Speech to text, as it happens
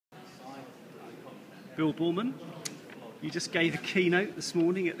Bill Borman. You just gave a keynote this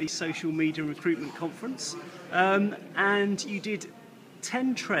morning at the Social Media and Recruitment Conference, and you did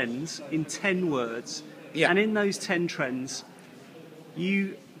 10 trends in 10 words. Yeah. And in those 10 trends,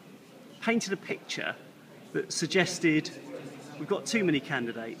 you painted a picture that suggested we've got too many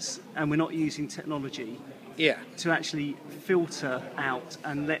candidates and we're not using technology to actually filter out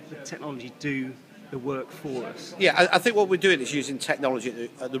and let the technology do the work for us. Yeah, I think what we're doing is using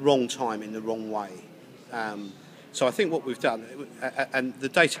technology at the wrong time in the wrong way. So I think what we've done, and the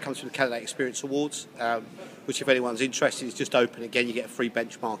data comes from the Candidate Experience Awards, which if anyone's interested is just open. Again, you get a free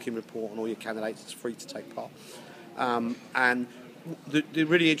benchmarking report on all your candidates. It's free to take part. And the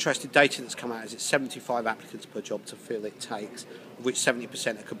really interesting data that's come out is it's 75 applicants per job to fill it takes, of which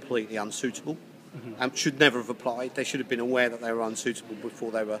 70% are completely unsuitable. Should never have applied. They should have been aware that they were unsuitable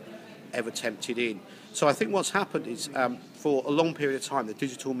before they were ever tempted in. So I think what's happened is for a long period of time the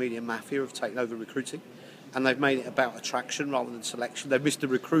digital media mafia have taken over recruiting, and they've made it about attraction rather than selection. They've missed the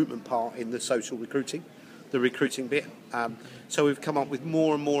recruitment part in the social recruiting, the recruiting bit. So we've come up with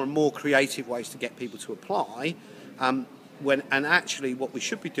more and more and more creative ways to get people to apply, and actually what we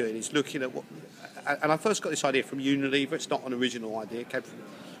should be doing is looking at what, and I first got this idea from Unilever. It's not an original idea, it came from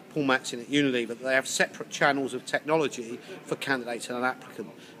Paul Maxon at Unilever, that they have separate channels of technology for candidates and an applicant.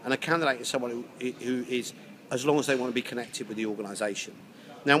 And a candidate is someone who is, as long as they want to be connected with the organisation.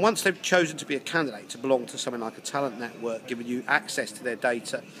 Now, once they've chosen to be a candidate, to belong to something like a talent network, giving you access to their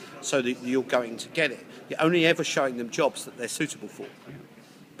data so that you're going to get it, you're only ever showing them jobs that they're suitable for,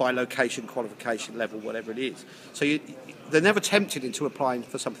 by location, qualification level, whatever it is. So they're never tempted into applying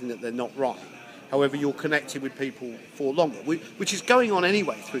for something that they're not right. However, you're connected with people for longer, which is going on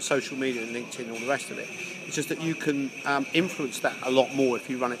anyway through social media and LinkedIn and all the rest of it. It's just that you can influence that a lot more if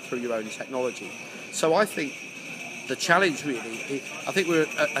you run it through your own technology. So I think the challenge really, I think we're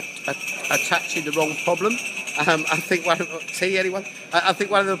attaching the wrong problem. I think I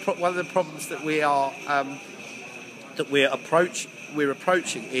think one of the problems that we're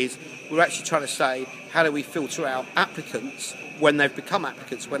approaching is we're actually trying to say, how do we filter out applicants when they've become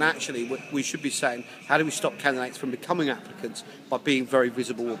applicants, when actually we should be saying, how do we stop candidates from becoming applicants by being very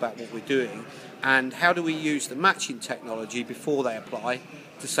visible about what we're doing, and how do we use the matching technology before they apply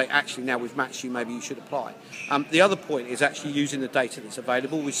to say, actually, now we've matched you, maybe you should apply. The other point is actually using the data that's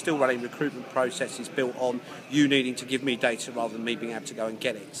available. We're still running recruitment processes built on you needing to give me data rather than me being able to go and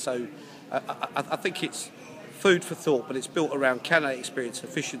get it. So I think it's food for thought, but it's built around candidate experience,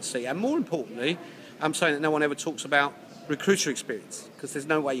 efficiency, and more importantly, I'm saying that no one ever talks about recruiter experience, because there's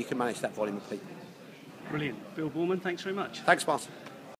no way you can manage that volume of people. Brilliant. Bill Borman, thanks very much. Thanks, Martin.